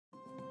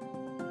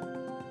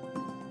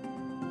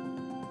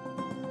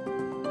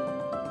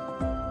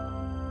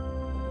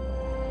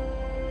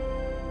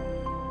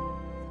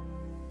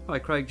Hi,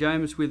 Craig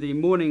James with the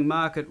morning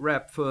market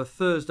wrap for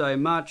Thursday,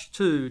 March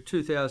 2,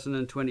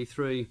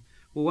 2023.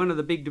 Well, one of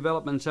the big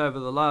developments over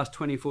the last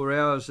 24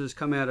 hours has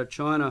come out of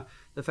China.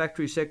 The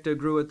factory sector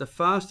grew at the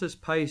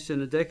fastest pace in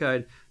a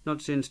decade,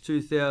 not since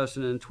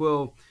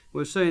 2012.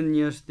 We've seen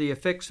the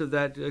effects of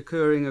that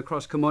occurring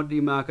across commodity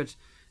markets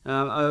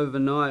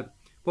overnight.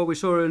 What we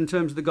saw in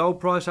terms of the gold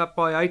price up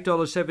by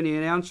 $8.70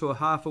 an ounce, or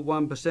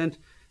 0.5%.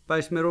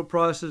 Base metal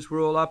prices were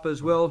all up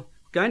as well,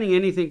 gaining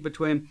anything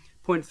between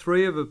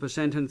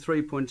 0.3% and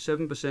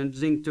 3.7%,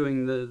 zinc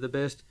doing the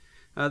best.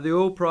 The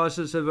oil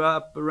prices are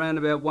up around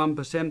about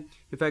 1%.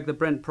 In fact, the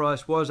Brent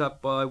price was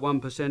up by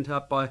 1%,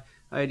 up by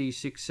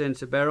 86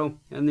 cents a barrel.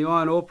 And the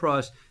iron ore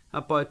price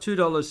up by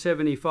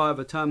 $2.75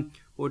 a tonne,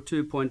 or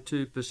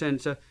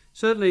 2.2%. So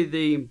certainly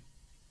the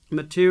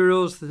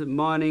materials, the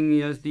mining,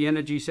 the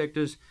energy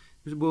sectors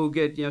will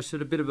get sort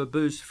of a bit of a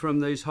boost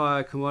from these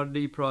higher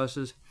commodity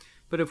prices.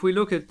 But if we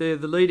look at the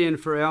lead-in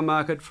for our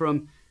market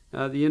from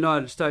the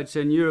United States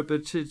and Europe,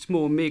 it's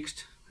more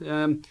mixed.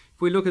 If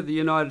we look at the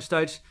United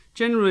States,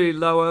 generally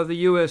lower. The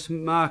US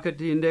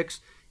market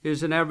index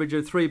is an average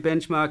of 3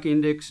 benchmark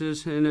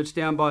indexes, and it's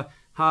down by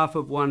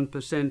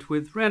 0.5%,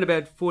 with around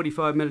about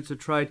 45 minutes of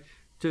trade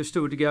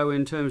still to go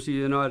in terms of the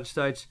United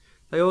States.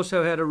 They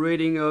also had a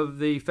reading of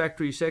the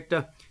factory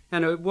sector,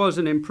 and it was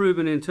an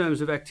improvement in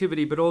terms of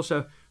activity, but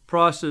also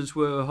prices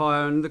were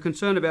higher. And the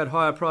concern about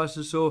higher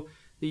prices saw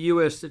the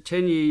US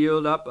 10-year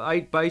yield up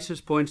 8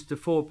 basis points to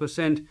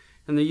 4%,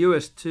 and the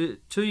US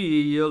 2-year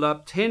yield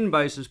up 10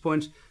 basis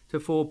points to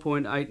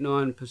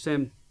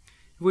 4.89%.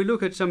 If we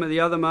look at some of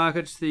the other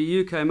markets, the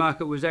UK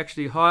market was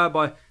actually higher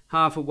by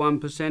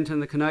 0.5%,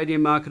 and the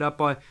Canadian market up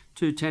by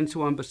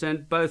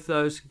 0.2%, both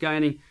those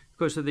gaining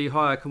because of the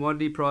higher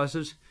commodity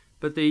prices.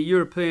 But the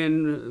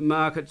European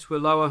markets were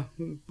lower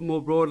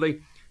more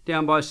broadly,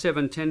 down by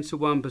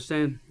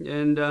 0.7%,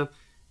 and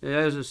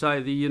as I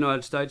say, the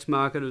United States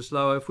market is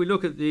lower. If we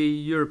look at the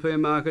European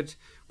markets,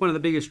 one of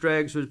the biggest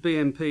drags was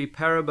BNP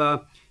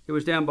Paribas. It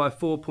was down by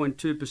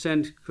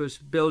 4.2% because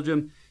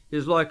Belgium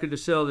is likely to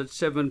sell its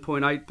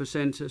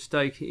 7.8%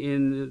 stake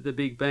in the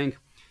big bank.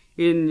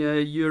 In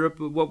Europe,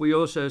 what we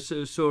also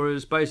saw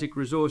is Basic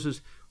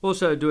Resources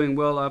also doing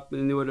well, up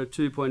in the order of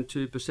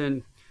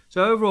 2.2%.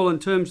 So overall, in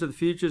terms of the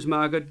futures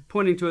market,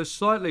 pointing to a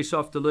slightly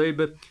softer lead,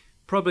 but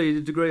probably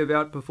the degree of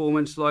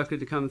outperformance likely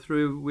to come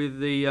through with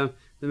the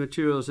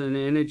materials and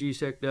energy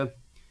sector.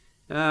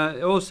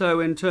 Also,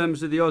 in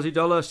terms of the Aussie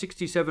dollar,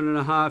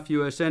 67.5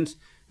 US cents.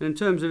 And in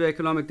terms of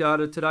economic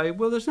data today,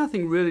 well, there's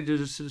nothing really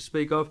to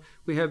speak of.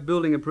 We have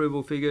building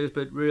approval figures,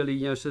 but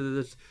really, so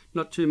there's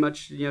not too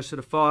much, sort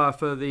of fire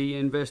for the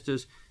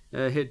investors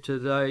ahead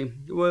today.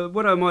 Well,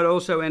 what I might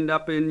also end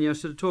up in,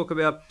 sort of talk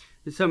about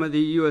some of the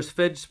US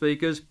Fed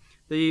speakers.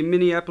 The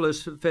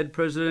Minneapolis Fed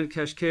President,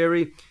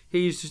 Kashkari,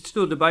 he's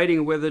still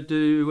debating whether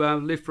to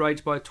lift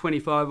rates by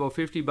 25 or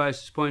 50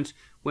 basis points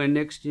when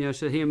next,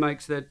 so he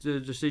makes that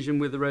decision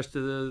with the rest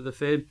of the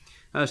Fed.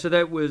 So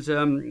that was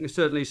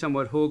certainly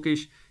somewhat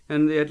hawkish.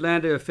 And the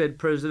Atlanta Fed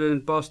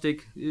President,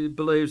 Bostic,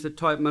 believes that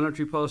tight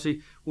monetary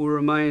policy will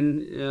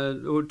remain,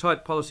 or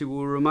tight policy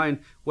will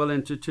remain well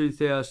into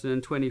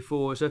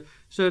 2024. So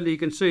certainly you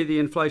can see the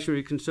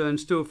inflationary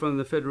concerns still from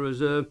the Federal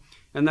Reserve,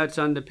 and that's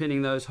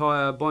underpinning those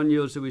higher bond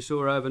yields that we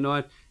saw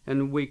overnight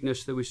and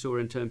weakness that we saw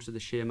in terms of the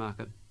share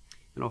market.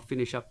 And I'll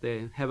finish up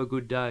there. Have a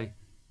good day.